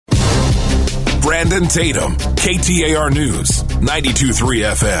Brandon Tatum, KTAR News,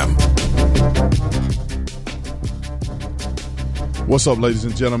 92.3 FM. What's up, ladies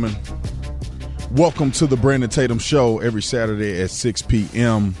and gentlemen? Welcome to the Brandon Tatum Show every Saturday at 6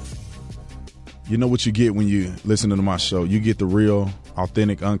 p.m. You know what you get when you listen to my show. You get the real,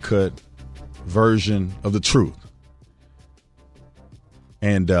 authentic, uncut version of the truth.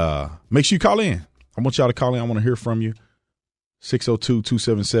 And make sure you call in. I want y'all to call in. I want to hear from you.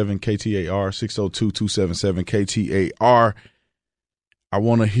 602-277-KTAR, 602-277-KTAR. I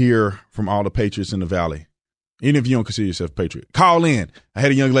want to hear from all the Patriots in the Valley. Even if you don't consider yourself a Patriot, call in. I had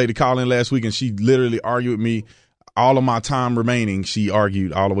a young lady call in last week, and she literally argued with me. All of my time remaining, she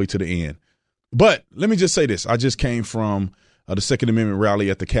argued all the way to the end. But let me just say this. I just came from the Second Amendment rally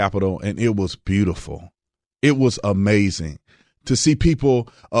at the Capitol, and it was beautiful. It was amazing to see people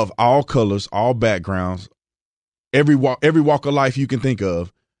of all colors, all backgrounds, every walk of life you can think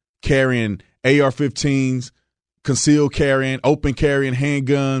of, carrying AR-15s, concealed carrying, open carrying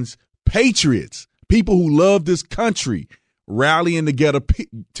handguns, patriots, people who love this country, rallying together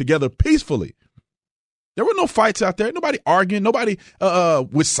peacefully. There were no fights out there. Nobody arguing. Nobody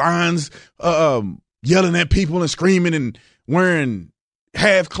with signs yelling at people and screaming and wearing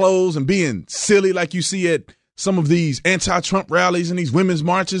half clothes and being silly like you see at some of these anti-Trump rallies and these women's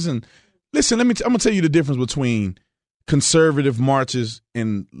marches. And listen, I'm going to tell you the difference between conservative marches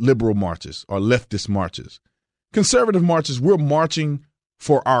and liberal marches or leftist marches. Conservative marches, we're marching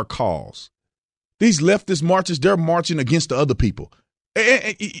for our cause. These leftist marches, they're marching against the other people.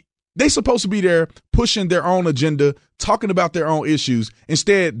 They're supposed to be there pushing their own agenda, talking about their own issues.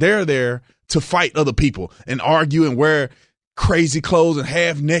 Instead, they're there to fight other people and argue and wear crazy clothes and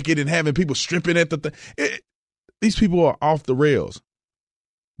half naked and having people stripping at the thing. These people are off the rails.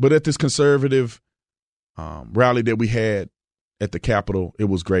 But at this conservative rally that we had at the Capitol, it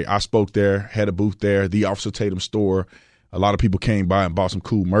was great. I spoke there, had a booth there, the Officer Tatum store. A lot of people came by and bought some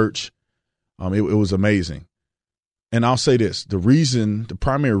cool merch. It was amazing. And I'll say this, the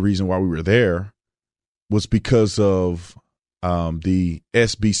primary reason why we were there was because of the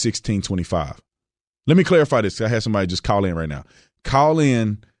SB 1625. Let me clarify this. I had somebody just call in right now. Call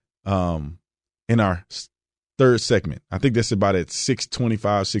in our third segment. I think that's about at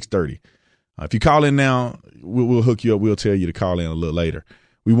 6:25, 6:30. If you call in now, we'll hook you up. We'll tell you to call in a little later.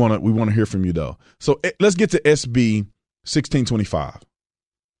 We want to hear from you, though. So let's get to SB 1625.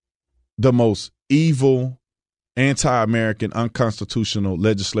 The most evil, anti-American, unconstitutional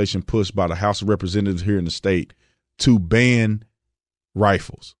legislation pushed by the House of Representatives here in the state to ban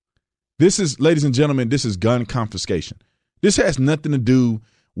rifles. This is, ladies and gentlemen, this is gun confiscation. This has nothing to do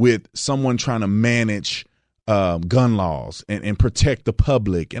with someone trying to manage gun laws and protect the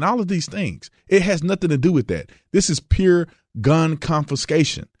public and all of these things. It has nothing to do with that. This is pure gun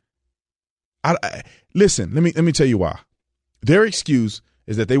confiscation. Listen, let me tell you why. Their excuse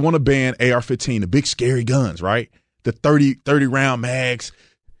is that they want to ban AR-15, the big scary guns, right? The 30 round mags.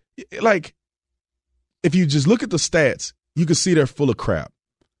 Like, if you just look at the stats, you can see they're full of crap.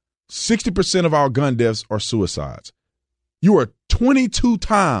 60% of our gun deaths are suicides. You are 22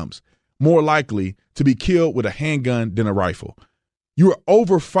 times more likely to be killed with a handgun than a rifle. You are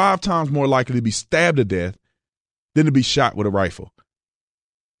over 5 times more likely to be stabbed to death than to be shot with a rifle.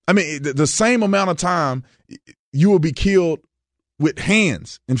 I mean, the same amount of time you will be killed with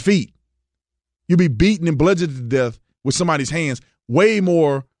hands and feet. You'll be beaten and bludgeoned to death with somebody's hands way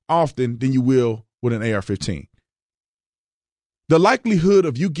more often than you will with an AR-15. The likelihood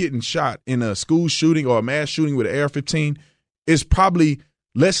of you getting shot in a school shooting or a mass shooting with an AR-15 is probably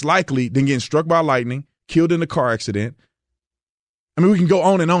less likely than getting struck by lightning, killed in a car accident. I mean, we can go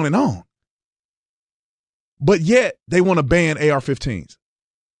on and on and on. But yet they want to ban AR-15s.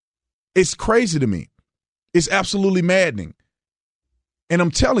 It's crazy to me. It's absolutely maddening. And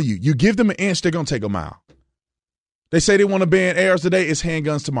I'm telling you, you give them an inch, they're going to take a mile. They say they want to ban ARs today, it's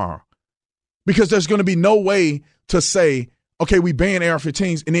handguns tomorrow. Because there's going to be no way to say, okay, we ban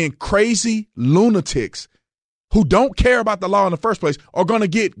AR-15s, and then crazy lunatics who don't care about the law in the first place are going to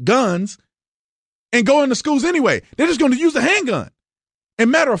get guns and go into schools anyway. They're just going to use a handgun.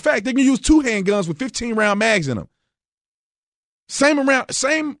 And matter of fact, they can use 2 handguns with 15-round mags in them. Same amount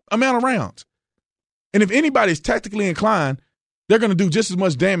of rounds. And if anybody's tactically inclined, they're going to do just as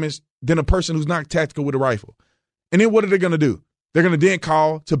much damage than a person who's not tactical with a rifle. And then what are they going to do? They're going to then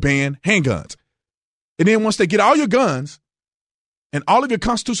call to ban handguns. And then once they get all your guns and all of your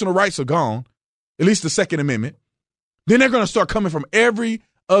constitutional rights are gone, at least the Second Amendment, then they're going to start coming from every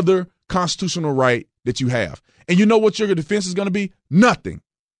other constitutional right that you have. And you know what your defense is going to be? Nothing.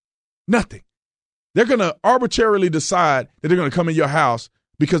 Nothing. They're going to arbitrarily decide that they're going to come in your house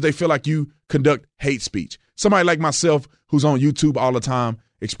because they feel like you conduct hate speech. Somebody like myself who's on YouTube all the time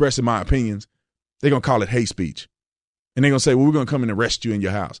expressing my opinions, they're going to call it hate speech. And they're going to say, well, we're going to come and arrest you in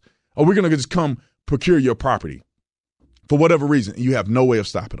your house. Or we're going to just come procure your property for whatever reason. And you have no way of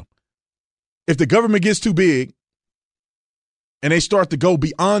stopping them. If the government gets too big and they start to go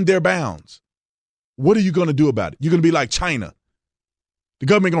beyond their bounds, what are you going to do about it? You're going to be like China. The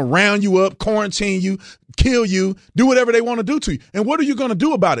government going to round you up, quarantine you, kill you, do whatever they want to do to you. And what are you going to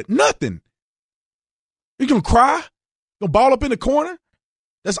do about it? Nothing. You're going to cry? Going to ball up in the corner?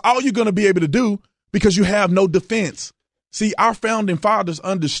 That's all you're going to be able to do because you have no defense. See, our founding fathers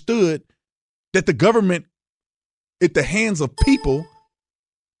understood that the government, at the hands of people,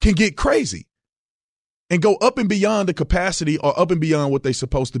 can get crazy and go up and beyond the capacity or up and beyond what they're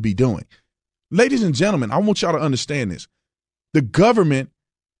supposed to be doing. Ladies and gentlemen, I want y'all to understand this. The government,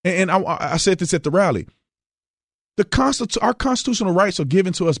 and I said this at the rally, our constitutional rights are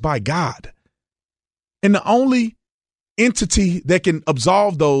given to us by God. And the only entity that can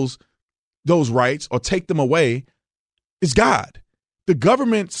absolve those rights or take them away is God. The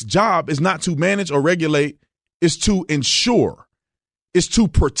government's job is not to manage or regulate, it's to ensure, it's to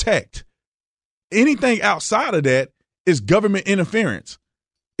protect. Anything outside of that is government interference.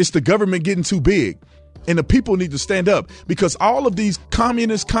 It's the government getting too big. And the people need to stand up because all of these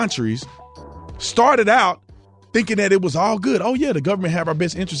communist countries started out thinking that it was all good. Oh, yeah, the government have our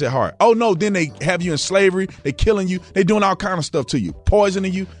best interests at heart. Oh, no, then they have you in slavery. They killing you. They doing all kind of stuff to you,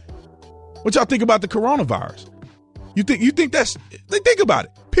 poisoning you. What y'all think about the coronavirus? You think that's – think about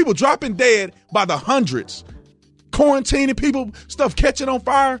it. People dropping dead by the hundreds, quarantining people, stuff catching on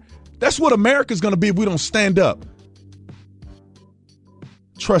fire. That's what America's going to be if we don't stand up.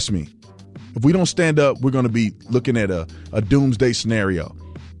 Trust me. If we don't stand up, we're going to be looking at a doomsday scenario.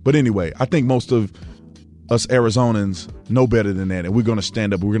 But anyway, I think most of us Arizonans know better than that, and we're going to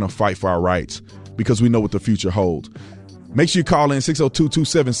stand up. We're going to fight for our rights because we know what the future holds. Make sure you call in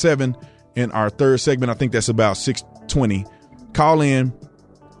 602-277 in our third segment. I think that's about 6:20. Call in.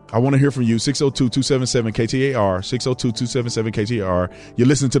 I want to hear from you. 602-277-KTAR, 602-277-KTAR. You're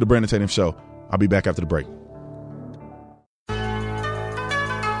listening to The Brandon Tatum Show. I'll be back after the break.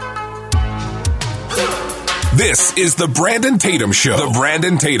 This is The Brandon Tatum Show. The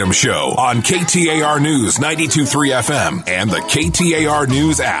Brandon Tatum Show on KTAR News 92.3 FM and the KTAR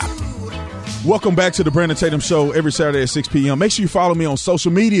News app. Welcome back to The Brandon Tatum Show every Saturday at 6 p.m. Make sure you follow me on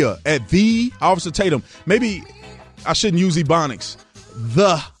social media at The Officer Tatum. Maybe I shouldn't use Ebonics.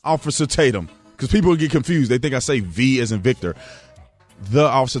 The Officer Tatum. Because people get confused. They think I say V as in Victor. The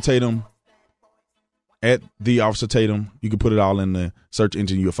Officer Tatum. At The Officer Tatum. You can put it all in the search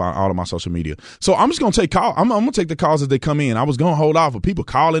engine. You'll find all of my social media. So I'm just going to take calls. I'm going to take the calls as they come in. I was going to hold off for people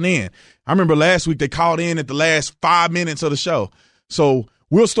calling in. I remember last week they called in at the last 5 minutes of the show. So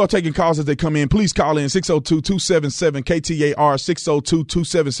we'll start taking calls as they come in. Please call in 602-277-KTAR,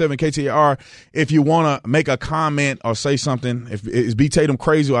 602-277-KTAR. If you want to make a comment or say something, if it's B. Tatum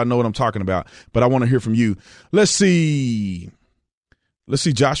crazy, I know what I'm talking about, but I want to hear from you. Let's see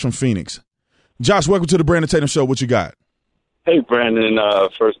Josh from Phoenix. Josh, welcome to the Brandon Tatum Show. What you got? Hey, Brandon,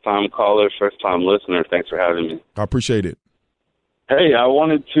 first-time caller, first-time listener. Thanks for having me. I appreciate it. Hey, I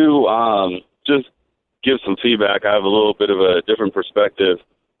wanted to just give some feedback. I have a little bit of a different perspective.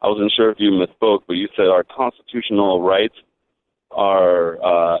 I wasn't sure if you misspoke, but you said our constitutional rights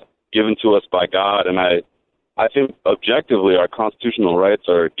are given to us by God, and I think objectively our constitutional rights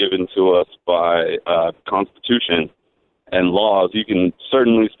are given to us by the Constitution and laws. You can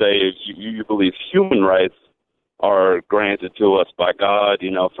certainly say if you believe human rights are granted to us by God,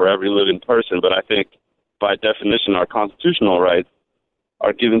 for every living person. But I think by definition, our constitutional rights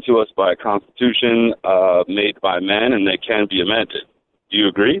are given to us by a constitution made by men, and they can be amended. Do you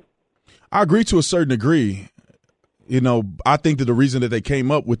agree? I agree to a certain degree. I think that the reason that they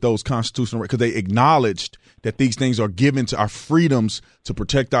came up with those constitutional rights, because they acknowledged that these things are given to our freedoms to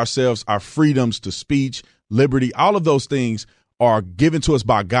protect ourselves, our freedoms to speech, liberty, all of those things are given to us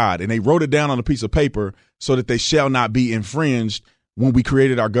by God. And they wrote it down on a piece of paper so that they shall not be infringed when we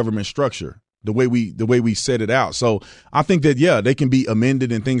created our government structure, the way we set it out. So I think that, yeah, they can be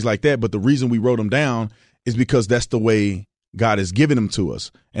amended and things like that. But the reason we wrote them down is because that's the way God has given them to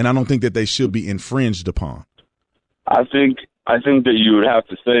us. And I don't think that they should be infringed upon. I think that you would have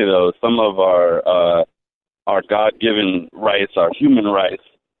to say, though, some of our God-given rights, our human rights,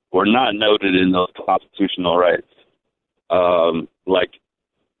 were not noted in those constitutional rights, like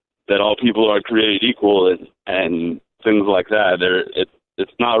that all people are created equal and things like that.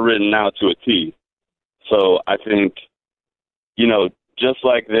 It's not written out to a T. So I think, just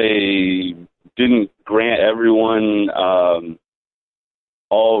like they didn't grant everyone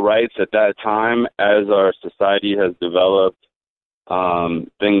all rights at that time. As our society has developed,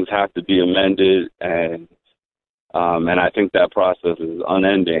 things have to be amended, and I think that process is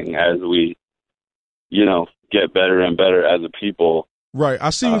unending as we, get better and better as a people. Right. I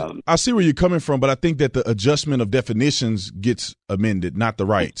see where you're coming from, but I think that the adjustment of definitions gets amended, not the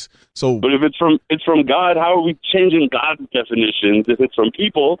rights. So, but if it's from God, how are we changing God's definitions? If it's from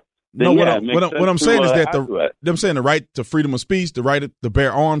people, then what I'm saying is that the right to freedom of speech, the right to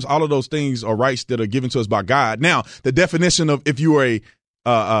bear arms, all of those things are rights that are given to us by God. Now, the definition of if you're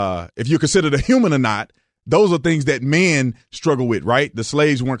considered a human or not, those are things that men struggle with, right? The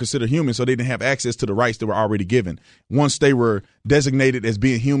slaves weren't considered human, so they didn't have access to the rights that were already given. Once they were designated as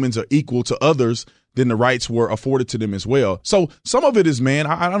being humans or equal to others, then the rights were afforded to them as well. So some of it is man.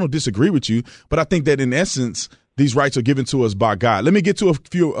 I don't disagree with you, but I think that in essence, these rights are given to us by God. Let me get to a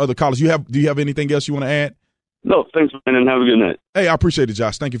few other callers. Do you have anything else you want to add? No, thanks, man, and have a good night. Hey, I appreciate it,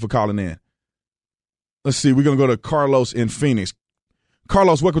 Josh. Thank you for calling in. Let's see. We're going to go to Carlos in Phoenix.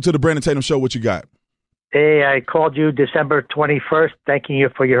 Carlos, welcome to the Brandon Tatum Show. What you got? Hey, I called you December 21st, thanking you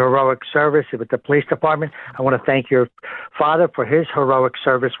for your heroic service with the police department. I want to thank your father for his heroic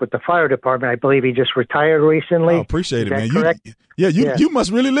service with the fire department. I believe he just retired recently. I appreciate it, man. Correct? You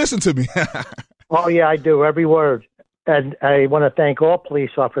must really listen to me. Oh, yeah, I do, every word. And I want to thank all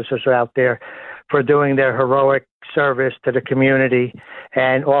police officers out there for doing their heroic service to the community,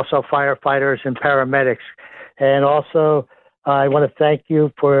 and also firefighters and paramedics. And also, I want to thank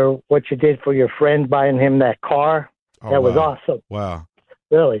you for what you did for your friend, buying him that car. That was awesome. Wow.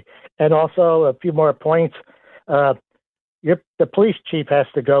 Really. And also, a few more points. The police chief has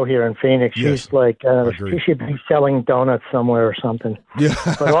to go here in Phoenix. Yes, She's like, she should be selling donuts somewhere or something. Yeah.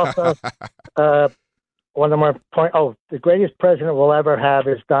 But also, one of my points, the greatest president we'll ever have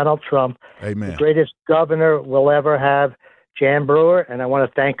is Donald Trump. Amen. The greatest governor we'll ever have, Jan Brewer, and I want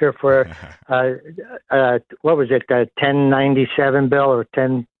to thank her for, what was it, 1097 bill or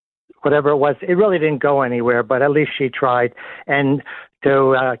 10, whatever it was. It really didn't go anywhere, but at least she tried. And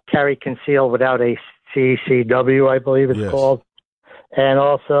to carry conceal without a CCW, I believe it's called. And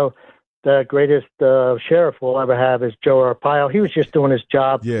also, the greatest sheriff we'll ever have is Joe Arpaio. He was just doing his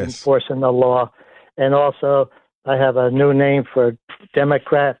job, enforcing the law. And also, I have a new name for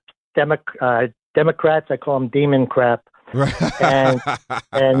Democrats. I call them demon crap. and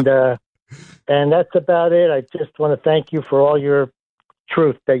that's about it. I just want to thank you for all your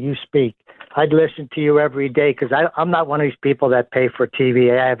truth that you speak. I'd listen to you every day because I'm not one of these people that pay for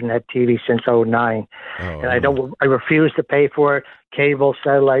TV. I haven't had TV since '09, and I refuse to pay for it. Cable,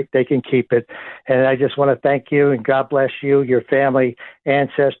 satellite, they can keep it. And I just want to thank you, and God bless you, your family,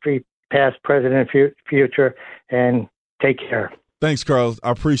 ancestry, past, present, and future, and take care. Thanks, Carlos.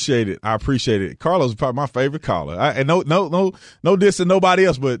 I appreciate it. Carlos is probably my favorite caller. And no dissing nobody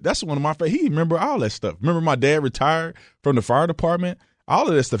else, but that's one of my favorite. He remember all that stuff. Remember my dad retired from the fire department. All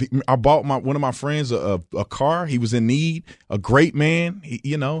of that stuff. I bought one of my friends a car. He was in need. A great man.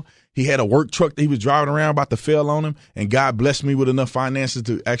 He had a work truck that he was driving around, about to fail on him, and God blessed me with enough finances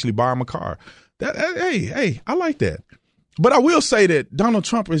to actually buy him a car. Hey, I like that. But I will say that Donald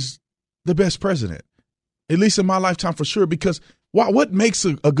Trump is the best president, at least in my lifetime for sure, because what makes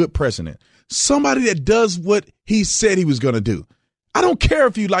a good president? Somebody that does what he said he was going to do. I don't care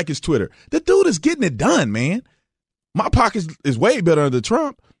if you like his Twitter. The dude is getting it done, man. My pocket is way better under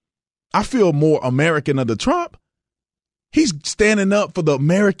Trump. I feel more American under Trump. He's standing up for the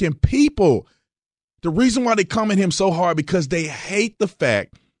American people. The reason why they come at him so hard because they hate the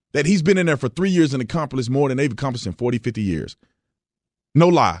fact that he's been in there for 3 years and accomplished more than they've accomplished in 40, 50 years. No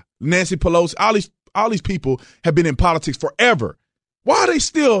lie. Nancy Pelosi, all these people have been in politics forever. Why are they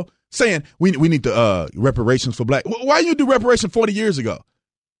still saying we need the reparations for black? Why you do reparations 40 years ago?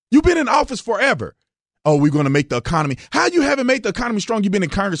 You've been in office forever. Oh, we're going to make the economy. How you haven't made the economy strong? You've been in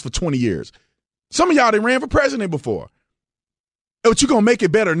Congress for 20 years. Some of y'all done ran for president before. But you're going to make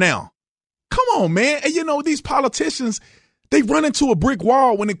it better now. Come on, man. And these politicians, they run into a brick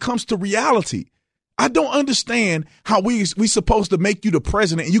wall when it comes to reality. I don't understand how we supposed to make you the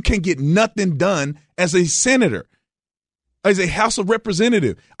president and you can't get nothing done as a senator, as a House of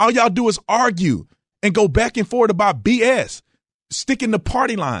Representative. All y'all do is argue and go back and forth about BS, sticking the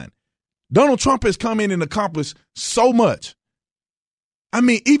party line. Donald Trump has come in and accomplished so much. I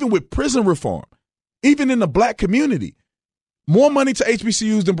mean, even with prison reform, even in the black community, more money to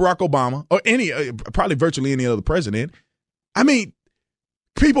HBCUs than Barack Obama or probably virtually any other president. I mean,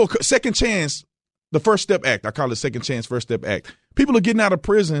 people, second chance, the First Step Act. I call it Second Chance, First Step Act. People are getting out of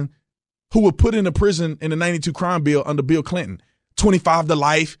prison who were put into prison in the 92 crime bill under Bill Clinton. 25 to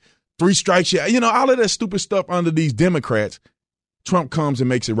life, 3 strikes. All of that stupid stuff under these Democrats. Trump comes and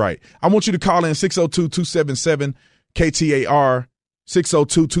makes it right. I want you to call in 602-277-KTAR,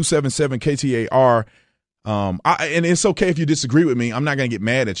 602-277-KTAR. And it's okay if you disagree with me. I'm not going to get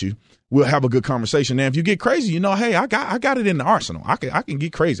mad at you. We'll have a good conversation. Now, if you get crazy, hey, I got it in the arsenal. I can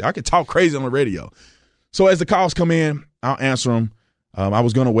get crazy. I can talk crazy on the radio. So as the calls come in, I'll answer them. I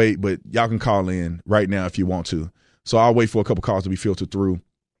was going to wait, but y'all can call in right now if you want to. So I'll wait for a couple calls to be filtered through.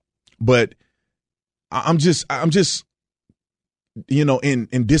 But I'm just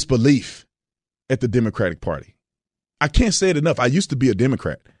in disbelief at the Democratic Party. I can't say it enough. I used to be a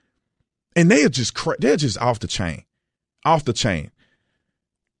Democrat. And they're just off the chain. Off the chain.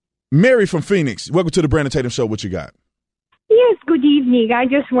 Mary from Phoenix, welcome to the Brandon Tatum Show. What you got? Yes, good evening. I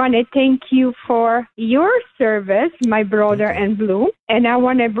just want to thank you for your service, my brother and Blue. And I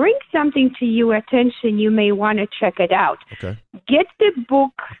want to bring something to your attention. You may want to check it out. Okay. Get the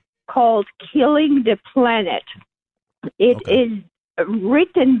book called Killing the Planet. It is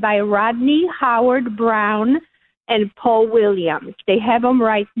written by Rodney Howard Brown and Paul Williams. They have them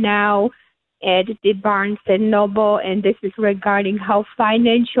right now at the Barnes & Noble, and this is regarding how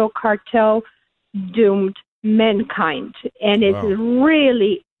financial cartel doomed mankind. And it's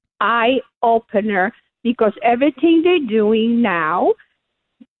really eye-opener because everything they're doing now,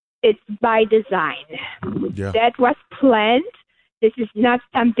 it's by design. Yeah. That was planned. This is not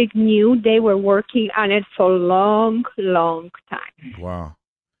something new. They were working on it for a long, long time. Wow.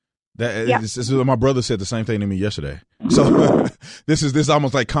 This is my brother said the same thing to me yesterday. So this is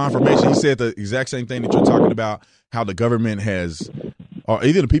almost like confirmation. He said the exact same thing that you're talking about, how the government has, or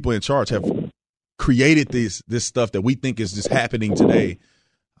either the people in charge have created this stuff that we think is just happening today.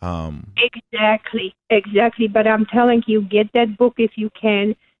 Exactly. But I'm telling you, get that book if you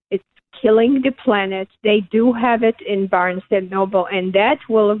can. It's Killing the Planet. They do have it in Barnes & Noble, and that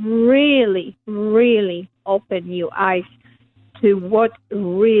will really, really open your eyes to what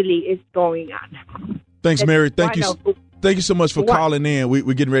really is going on. Thanks, Mary. Thank you so much for calling in.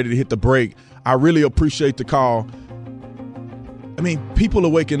 We're getting ready to hit the break. I really appreciate the call. I mean, people are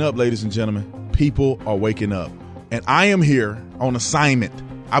waking up, ladies and gentlemen. People are waking up. And I am here on assignment.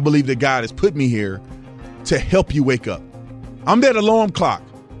 I believe that God has put me here to help you wake up. I'm that alarm clock.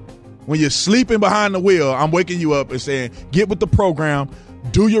 When you're sleeping behind the wheel, I'm waking you up and saying, get with the program,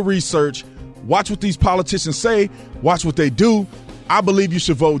 do your research, watch what these politicians say, watch what they do. I believe you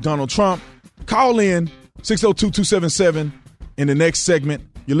should vote Donald Trump. Call in 602-277 in the next segment.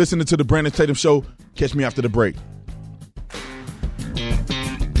 You're listening to the Brandon Tatum Show. Catch me after the break.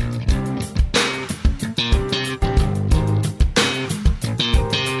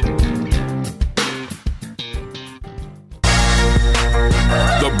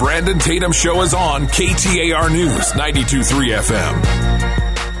 The Brandon Tatum Show is on KTAR News 92.3 FM.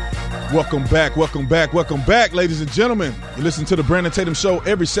 Welcome back, ladies and gentlemen. You listen to the Brandon Tatum Show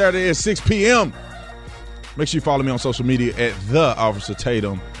every Saturday at 6 p.m. Make sure you follow me on social media at The Officer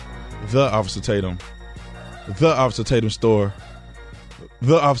Tatum, The Officer Tatum, The Officer Tatum Store,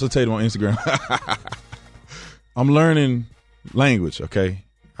 The Officer Tatum on Instagram. I'm learning language, okay?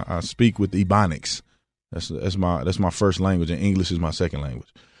 I speak with Ebonics. That's my first language, and English is my second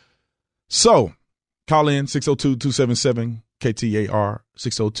language. So, call in 602-277-KTAR,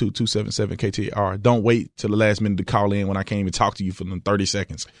 602-277-KTAR. Don't wait till the last minute to call in when I can't even talk to you for 30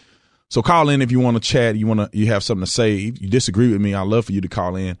 seconds. So call in if you want to chat, you have something to say. If you disagree with me, I'd love for you to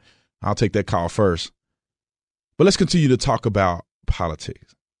call in. I'll take that call first. But let's continue to talk about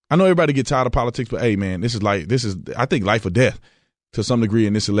politics. I know everybody gets tired of politics, but hey, man, this is I think life or death to some degree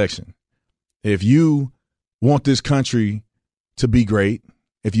in this election. If you want this country to be great,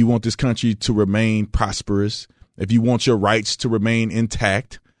 if you want this country to remain prosperous, if you want your rights to remain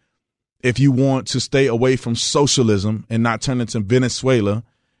intact, if you want to stay away from socialism and not turn into Venezuela,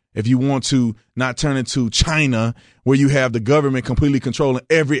 if you want to not turn into China where you have the government completely controlling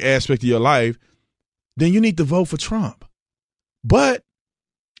every aspect of your life, then you need to vote for Trump. But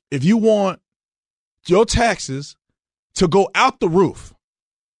if you want your taxes to go out the roof,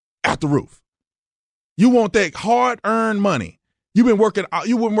 you want that hard-earned money. You've been working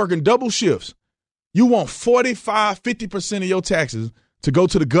double shifts. You want 45, 50% of your taxes to go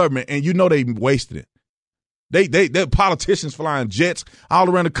to the government, and you know they wasted it. They're politicians flying jets all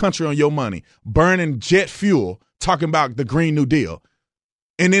around the country on your money, burning jet fuel, talking about the Green New Deal.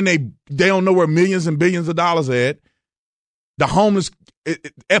 And then they don't know where millions and billions of dollars are at. The homeless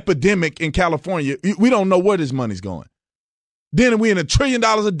epidemic in California, we don't know where this money's going. Then we're in $1 trillion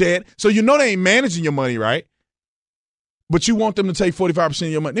of debt, so you know they ain't managing your money right. But you want them to take 45%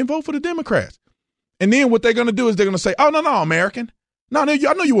 of your money. Then vote for the Democrats. And then what they're going to do is they're going to say, oh, no, American. No, I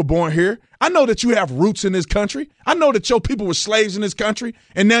know you were born here. I know that you have roots in this country. I know that your people were slaves in this country,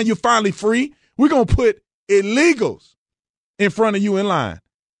 and now you're finally free. We're going to put illegals in front of you in line.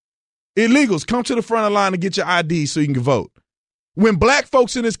 Illegals, come to the front of the line and get your ID so you can vote. When black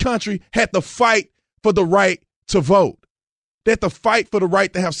folks in this country had to fight for the right to vote, they had to fight for the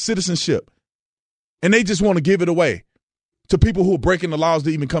right to have citizenship, and they just want to give it away to people who are breaking the laws to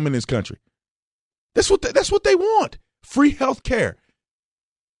even come in this country. That's what they want. Free health care.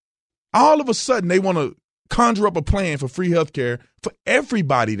 All of a sudden, they want to conjure up a plan for free health care for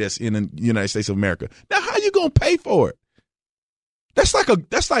everybody that's in the United States of America. Now, how you going to pay for it? That's like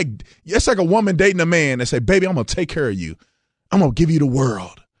a woman dating a man that say, baby, I'm going to take care of you. I'm going to give you the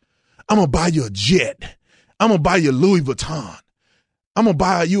world. I'm going to buy you a jet. I'm going to buy you Louis Vuitton. I'm going to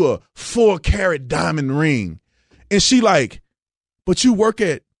buy you a 4-carat diamond ring. And she like, but you work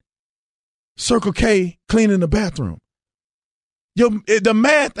at Circle K cleaning the bathroom. The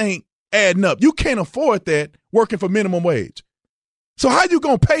math ain't adding up. You can't afford that working for minimum wage. So how you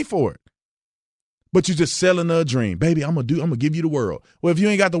going to pay for it? But you just selling her a dream. Baby, I'm going to give you the world. Well, if you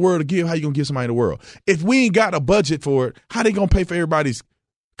ain't got the world to give, how you going to give somebody the world? If we ain't got a budget for it, how they going to pay for everybody's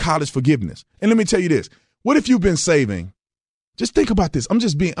college forgiveness? And let me tell you this. What if you've been saving? Just think about this. I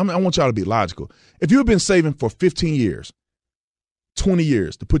want y'all to be logical. If you've been saving for 15 years, 20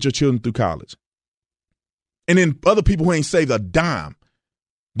 years to put your children through college, and then other people who ain't saved a dime,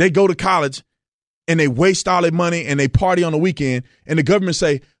 they go to college and they waste all their money and they party on the weekend, and the government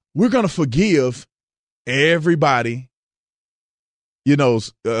say, we're going to forgive everybody,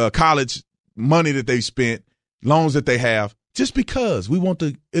 college money that they spent, loans that they have, just because we want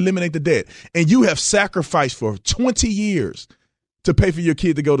to eliminate the debt. And you have sacrificed for 20 years to pay for your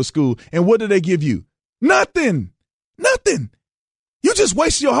kid to go to school. And what do they give you? Nothing. You just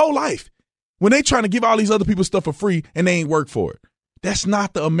wasted your whole life when they trying to give all these other people stuff for free and they ain't work for it. That's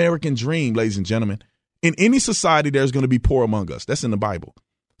not the American dream, ladies and gentlemen. In any society, there's going to be poor among us. That's in the Bible.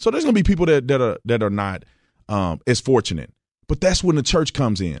 So there's going to be people that are not as fortunate. But that's when the church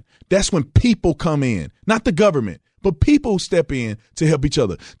comes in. That's when people come in, not the government, but people step in to help each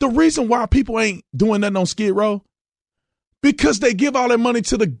other. The reason why people ain't doing nothing on Skid Row, because they give all their money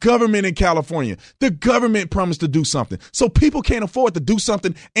to the government in California. The government promised to do something. So people can't afford to do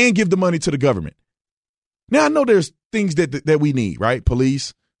something and give the money to the government. Now, I know there's things that we need, right?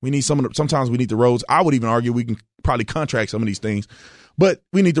 Police. We need sometimes we need the roads. I would even argue we can probably contract some of these things, but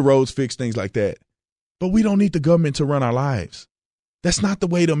we need the roads fixed, things like that. But we don't need the government to run our lives. That's not the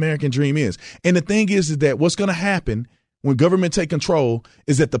way the American dream is. And the thing is that what's going to happen when government take control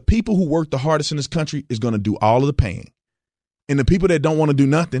is that the people who work the hardest in this country is going to do all of the paying. And the people that don't want to do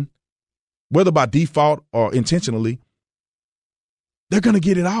nothing, whether by default or intentionally, they're going to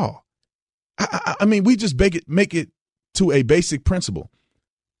get it all. I mean, we just make it to a basic principle.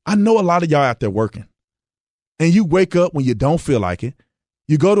 I know a lot of y'all out there working, and you wake up when you don't feel like it.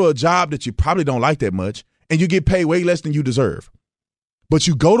 You go to a job that you probably don't like that much, and you get paid way less than you deserve. But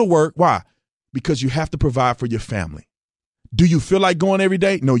you go to work. Why? Because you have to provide for your family. Do you feel like going every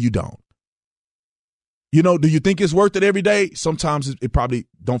day? No, you don't. Do you think it's worth it every day? Sometimes it probably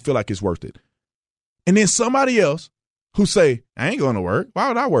don't feel like it's worth it. And then somebody else who say, I ain't going to work. Why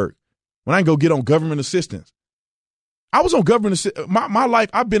would I work when I can go get on government assistance? I was on government assistance. My life,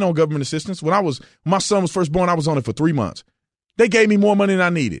 I've been on government assistance. When my son was first born, I was on it for 3 months. They gave me more money than I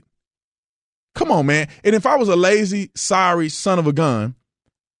needed. Come on, man. And if I was a lazy, sorry son of a gun,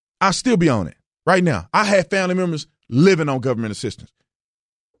 I'd still be on it right now. I had family members living on government assistance.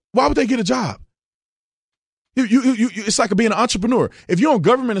 Why would they get a job? It's like being an entrepreneur. If you're on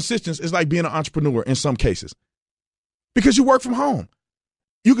government assistance, it's like being an entrepreneur in some cases because you work from home.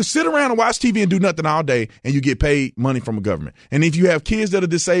 You can sit around and watch TV and do nothing all day, and you get paid money from the government. And if you have kids that are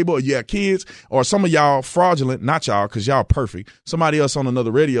disabled, or you have kids, or some of y'all fraudulent, not y'all, because y'all perfect, somebody else on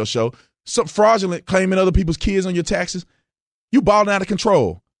another radio show, some fraudulent claiming other people's kids on your taxes, you balling out of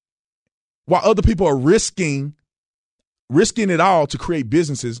control. While other people are risking it all to create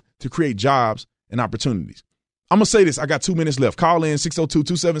businesses, to create jobs and opportunities. I'm going to say this. I got 2 minutes left. Call in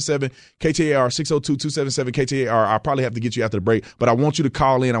 602-277-KTAR, 602-277-KTAR. I'll probably have to get you after the break, but I want you to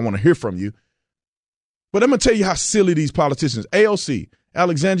call in. I want to hear from you. But I'm going to tell you how silly these politicians, AOC,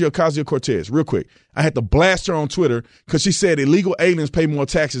 Alexandria Ocasio-Cortez, real quick. I had to blast her on Twitter because she said illegal aliens pay more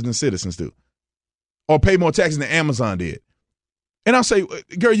taxes than citizens do, or pay more taxes than Amazon did. And I'll say,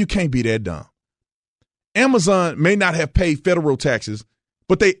 girl, you can't be that dumb. Amazon may not have paid federal taxes,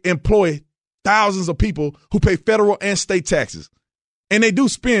 but they employ thousands of people who pay federal and state taxes. And they do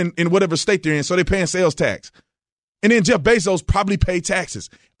spend in whatever state they're in, so they're paying sales tax. And then Jeff Bezos probably paid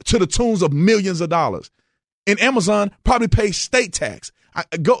taxes to the tunes of millions of dollars. And Amazon probably pays state tax.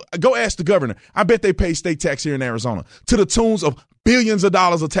 Go ask the governor. I bet they pay state tax here in Arizona to the tunes of billions of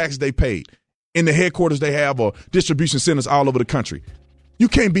dollars of taxes they paid in the headquarters they have or distribution centers all over the country. You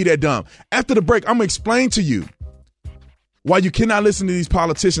can't be that dumb. After the break, I'm going to explain to you why you cannot listen to these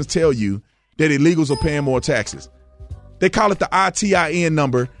politicians tell you that illegals are paying more taxes. They call it the ITIN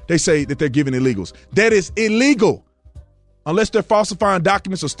number. They say that they're giving illegals. That is illegal. Unless they're falsifying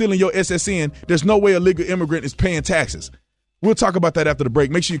documents or stealing your SSN, there's no way a legal immigrant is paying taxes. We'll talk about that after the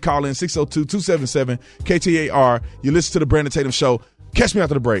break. Make sure you call in 602-277-KTAR. You listen to the Brandon Tatum Show. Catch me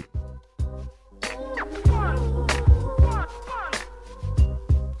after the break.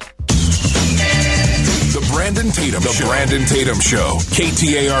 The Brandon Tatum Show. The Brandon Tatum Show.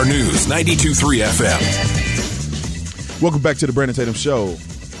 KTAR News, 92.3 FM. Welcome back to the Brandon Tatum Show.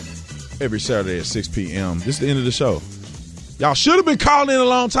 Every Saturday at 6 p.m. This is the end of the show. Y'all should have been calling in a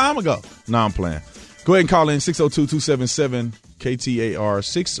long time ago. No, I'm playing. Go ahead and call in 602-277-KTAR,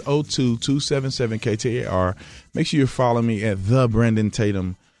 602-277-KTAR. Make sure you follow me at The Brandon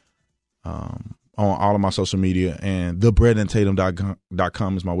Tatum on all of my social media. And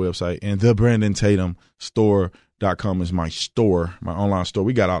TheBrandonTatum.com is my website. And TheBrandonTatumStore.com is my store, my online store.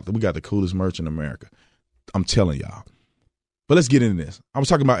 We got the coolest merch in America. I'm telling y'all. But let's get into this. I was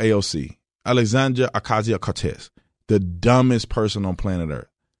talking about AOC, Alexandria Ocasio-Cortez, the dumbest person on planet Earth.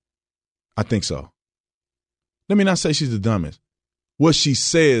 I think so. Let me not say she's the dumbest. What she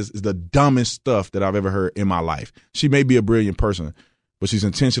says is the dumbest stuff that I've ever heard in my life. She may be a brilliant person, but she's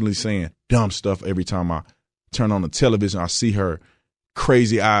intentionally saying dumb stuff every time I turn on the television. I see her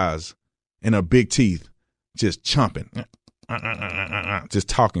crazy eyes and her big teeth just chomping, just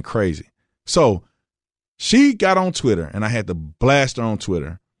talking crazy. So she got on Twitter, and I had to blast her on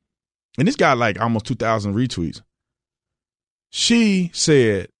Twitter. And this got like almost 2,000 retweets. She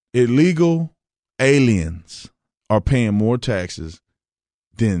said illegal aliens are paying more taxes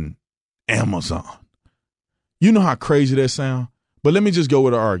than Amazon. You know how crazy that sounds? But let me just go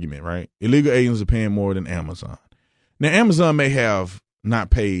with an argument, right? Illegal aliens are paying more than Amazon. Now, Amazon may have not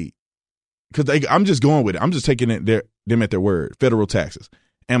paid, because I'm just going with it. I'm just taking them at their word. Federal taxes.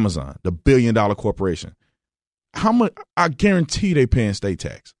 Amazon, the billion-dollar corporation. How much? I guarantee they paying state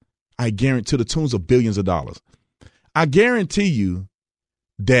tax. I guarantee, to the tunes of billions of dollars. I guarantee you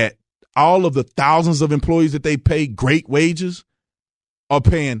that all of the thousands of employees that they pay great wages are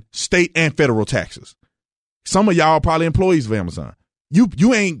paying state and federal taxes. Some of y'all are probably employees of Amazon. You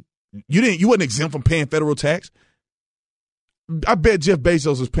wasn't exempt from paying federal tax. I bet Jeff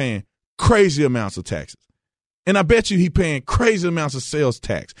Bezos is paying crazy amounts of taxes. And I bet you he paying crazy amounts of sales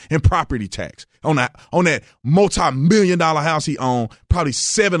tax and property tax on that multi-million-dollar house he owned, probably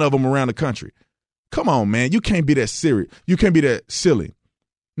 7 of them around the country. Come on, man. You can't be that serious. You can't be that silly.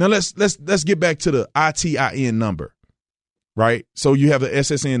 Now let's get back to the ITIN number, right? So you have the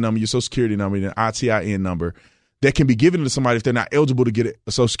SSN number, your Social Security number, and an ITIN number that can be given to somebody if they're not eligible to get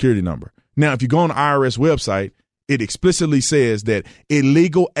a Social Security number. Now, if you go on the IRS website, it explicitly says that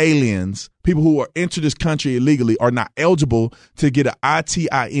illegal aliens, people who are entered this country illegally, are not eligible to get an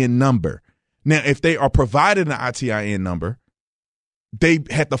ITIN number. Now, if they are provided an ITIN number, they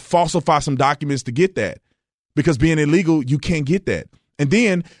had to falsify some documents to get that, because being illegal, you can't get that. And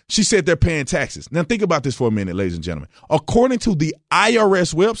then she said they're paying taxes. Now, think about this for a minute, ladies and gentlemen. According to the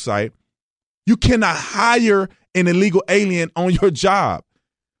IRS website, you cannot hire an illegal alien on your job.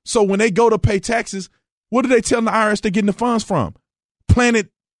 So when they go to pay taxes, what do they tell the IRS they're getting the funds from? Planet,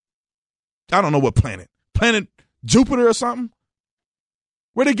 I don't know what planet. Planet Jupiter or something?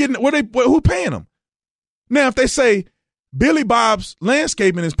 Who paying them? Now, if they say Billy Bob's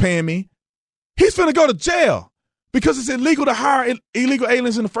Landscaping is paying me, he's finna go to jail because it's illegal to hire illegal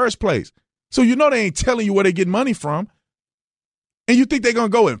aliens in the first place. So you know they ain't telling you where they get money from. And you think they're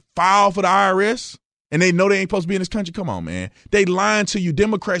going to go and file for the IRS and they know they ain't supposed to be in this country? Come on, man. They lying to you.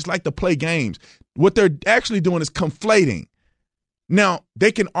 Democrats like to play games. What they're actually doing is conflating. Now,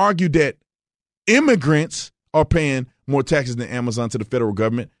 they can argue that immigrants are paying more taxes than Amazon to the federal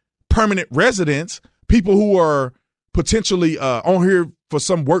government. Permanent residents, people who are potentially on here for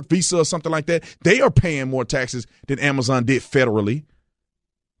some work visa or something like that, they are paying more taxes than Amazon did federally.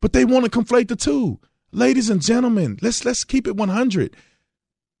 But they want to conflate the two. Ladies and gentlemen, let's keep it 100.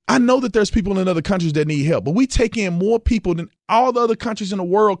 I know that there's people in other countries that need help, but we take in more people than all the other countries in the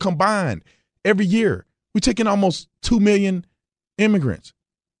world combined every year. We take in almost 2 million immigrants.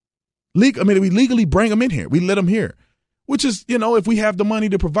 We legally bring them in here. We let them here, which is, if we have the money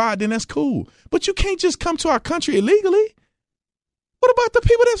to provide, then that's cool. But you can't just come to our country illegally. What about the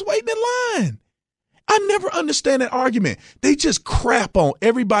people that's waiting in line? I never understand that argument. They just crap on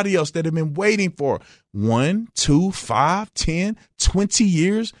everybody else that have been waiting for 1, 2, 5, 10, 20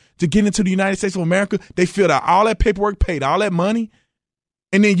 years to get into the United States of America. They filled out all that paperwork, paid all that money,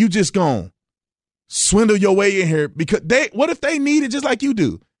 and then you just gone swindle your way in here because what if they need it just like you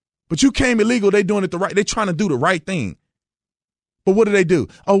do? But you came illegal, they doing it they're trying to do the right thing. But what do?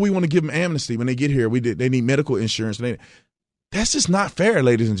 Oh, we want to give them amnesty when they get here. They need medical insurance. That's just not fair,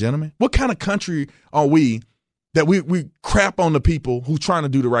 ladies and gentlemen. What kind of country are we that we crap on the people who trying to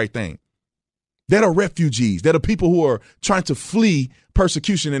do the right thing? That are refugees, that are people who are trying to flee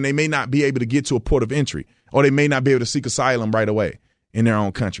persecution and they may not be able to get to a port of entry or they may not be able to seek asylum right away in their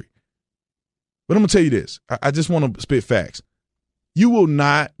own country. But I'm going to tell you this. I just want to spit facts. You will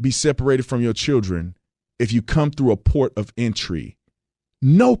not be separated from your children if you come through a port of entry.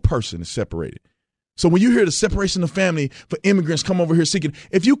 No person is separated. So when you hear the separation of family for immigrants come over here seeking,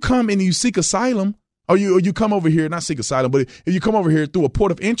 if you come and you seek asylum, or you come over here, not seek asylum, but if you come over here through a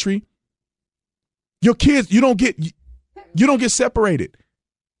port of entry, your kids, you don't get separated.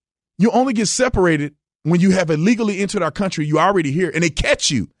 You only get separated when you have illegally entered our country. You already here, and they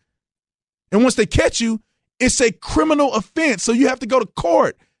catch you. And once they catch you, it's a criminal offense. So you have to go to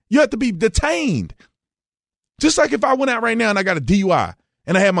court. You have to be detained. Just like if I went out right now and I got a DUI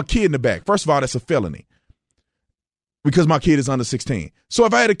and I had my kid in the back. First of all, that's a felony because my kid is under 16. So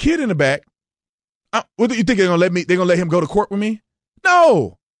if I had a kid in the back, what do you think they're gonna let me? They're gonna let him go to court with me?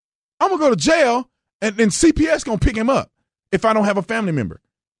 No, I'm gonna go to jail, and then CPS gonna pick him up if I don't have a family member.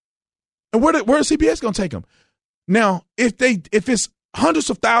 And where is CPS gonna take him? Now, if it's hundreds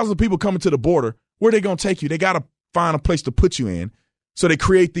of thousands of people coming to the border, where are they gonna take you? They gotta find a place to put you in. So they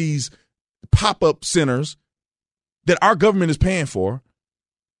create these pop-up centers that our government is paying for.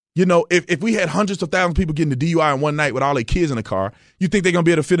 You know, if we had hundreds of thousands of people getting the DUI in one night with all their kids in the car, you think they're going to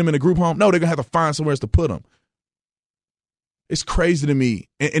be able to fit them in a group home? No, they're going to have to find somewhere else to put them. It's crazy to me.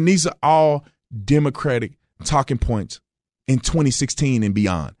 And these are all Democratic talking points in 2016 and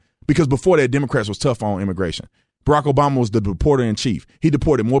beyond. Because before that, Democrats was tough on immigration. Barack Obama was the deporter in chief. He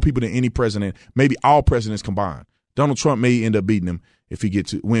deported more people than any president, maybe all presidents combined. Donald Trump may end up beating him if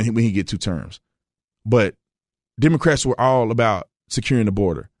when he get 2 terms. But Democrats were all about securing the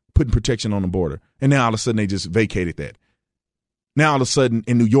border, putting protection on the border. And now all of a sudden they just vacated that. Now all of a sudden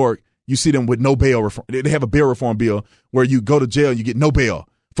in New York, you see them with no bail reform. They have a bail reform bill where you go to jail, you get no bail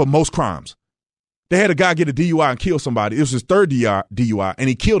for most crimes. They had a guy get a DUI and kill somebody. It was his 3rd DUI, and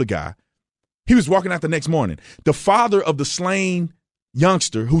he killed a guy. He was walking out the next morning. The father of the slain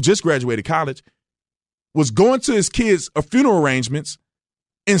youngster who just graduated college was going to his kids' funeral arrangements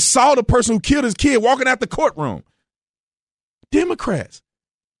and saw the person who killed his kid walking out the courtroom. Democrats.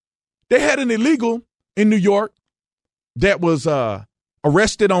 They had an illegal in New York that was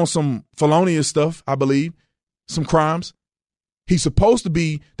arrested on some felonious stuff, I believe, some crimes. They supposed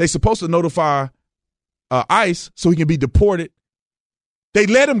to notify ICE so he can be deported. They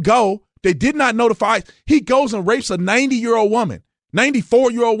let him go. They did not notify ICE. He goes and rapes a 90-year-old woman,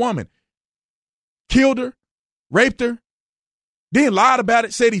 94-year-old woman. Killed her, raped her, then lied about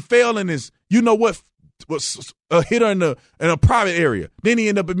it, said he fell in his, was hit her in a private area. Then he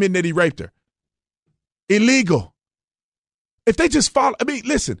ended up admitting that he raped her. Illegal. If they just follow,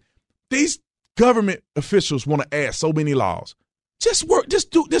 listen, these government officials want to add so many laws. Just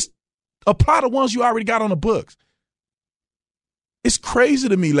apply the ones you already got on the books. It's crazy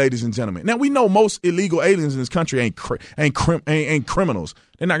to me, ladies and gentlemen. Now, we know most illegal aliens in this country ain't criminals.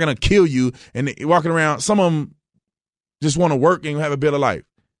 They're not going to kill you and they walking around. Some of them just want to work and have a better life.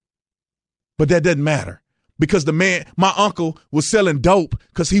 But that doesn't matter because my uncle was selling dope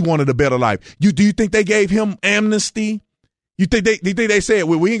because he wanted a better life. Do you think they gave him amnesty? You think they said,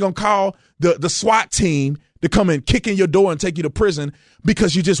 well, we ain't going to call the SWAT team to come and kick in your door and take you to prison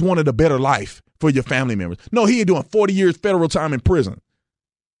because you just wanted a better life for your family members? No, he ain't doing 40 years federal time in prison.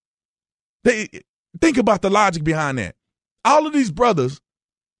 Think about the logic behind that. All of these brothers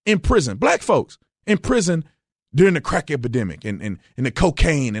in prison, black folks in prison during the crack epidemic and the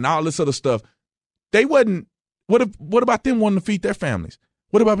cocaine and all this other stuff, they wasn't, what about them wanting to feed their families?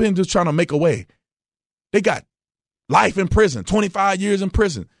 What about them just trying to make a way? They got life in prison, 25 years in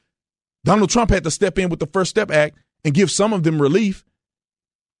prison. Donald Trump had to step in with the First Step Act and give some of them relief.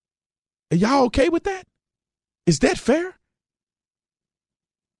 Are y'all okay with that? Is that fair?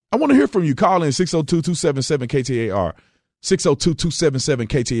 I want to hear from you. Call in 602-277-KTAR,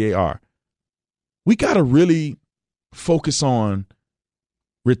 602-277-KTAR. We got to really focus on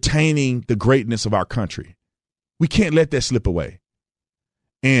retaining the greatness of our country. We can't let that slip away.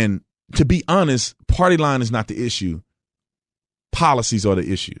 And to be honest, party line is not the issue. Policies are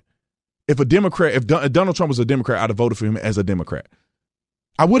the issue. if Donald Trump was a Democrat, I'd have voted for him as a Democrat.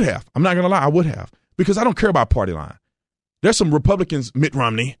 I would have. I'm not going to lie. I would have, because I don't care about party line. There's some Republicans, Mitt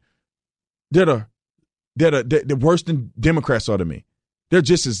Romney, they're worse than Democrats are to me. They're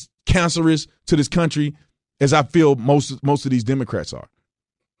just as cancerous to this country as I feel most of these Democrats are.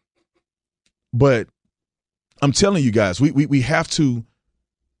 But I'm telling you guys, we have to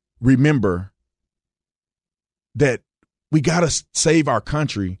remember that we got to save our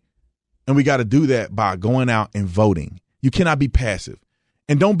country, and we got to do that by going out and voting. You cannot be passive,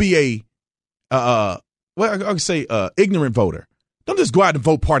 and don't be ignorant voter. Don't just go out and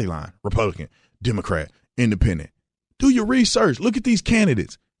vote party line, Republican, Democrat, Independent. Do your research. Look at these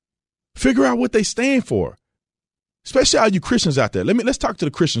candidates. Figure out what they stand for. Especially all you Christians out there. Let's talk to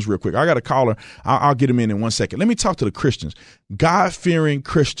the Christians real quick. I got a caller. I'll get him in 1 second. Let me talk to the Christians. God-fearing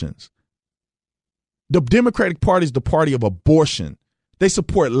Christians. The Democratic Party is the party of abortion. They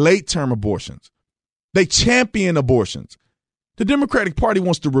support late-term abortions. They champion abortions. The Democratic Party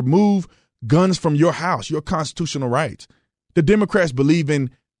wants to remove guns from your house, your constitutional rights. The Democrats believe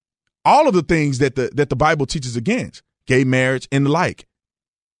in all of the things that the Bible teaches against, gay marriage and the like.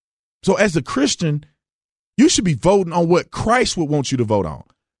 So as a Christian, you should be voting on what Christ would want you to vote on.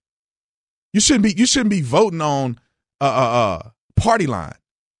 You shouldn't be voting on party line.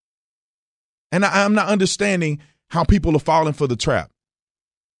 And I'm not understanding how people are falling for the trap.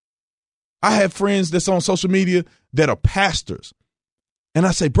 I have friends that's on social media that are pastors. And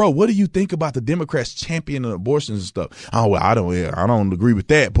I say, bro, what do you think about the Democrats championing abortions and stuff? Oh, well, I don't agree with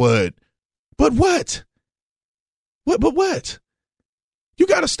that. But what? What? You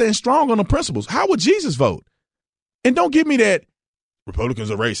got to stand strong on the principles. How would Jesus vote? And don't give me that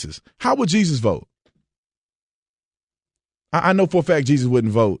Republicans are racist. How would Jesus vote? I know for a fact Jesus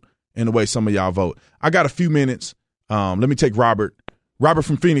wouldn't vote in the way some of y'all vote. I got a few minutes. Let me take Robert. Robert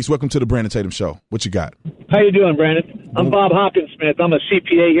from Phoenix, welcome to the Brandon Tatum Show. What you got? How you doing, Brandon? I'm Bob Hawkins-Smith. I'm a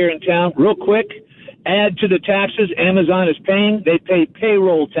CPA here in town. Real quick, add to the taxes Amazon is paying. They pay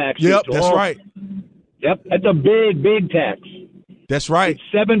payroll taxes. Yep, that's right. Yep, that's a big, big tax. That's right.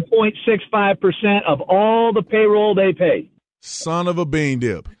 It's 7.65% of all the payroll they pay. Son of a bean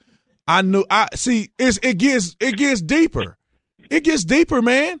dip. It gets deeper. It gets deeper,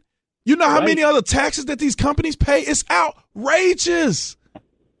 man. You know how many other taxes that these companies pay? It's outrageous.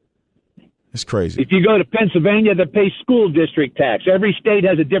 It's crazy. If you go to Pennsylvania, they pay school district tax. Every state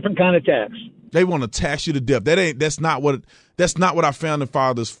has a different kind of tax. They want to tax you to death. That's not what our founding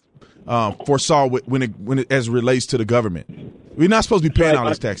fathers foresaw when it as it relates to the government. We're not supposed to be paying all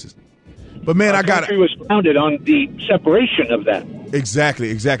these taxes. But man, our country was founded on the separation of that.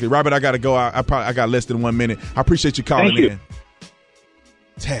 Exactly. Robert, I got to go. I got less than 1 minute. I appreciate you calling in.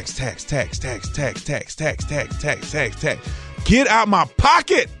 Tax. Get out my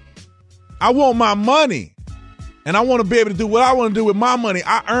pocket. I want my money. And I want to be able to do what I want to do with my money.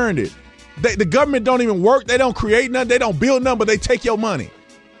 I earned it. The government don't even work. They don't create nothing. They don't build nothing, but they take your money.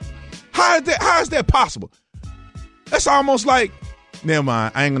 How is that possible? That's almost like, never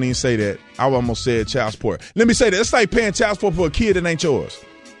mind, I ain't going to even say that. I almost said child support. Let me say that. It's like paying child support for a kid that ain't yours.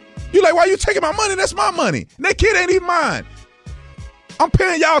 You're like, why you taking my money? That's my money. And that kid ain't even mine. I'm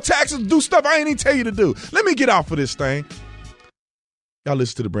paying y'all taxes to do stuff I ain't even tell you to do. Let me get off of this thing. Y'all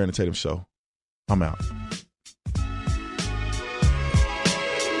listen to the Brandon Tatum Show. I'm out.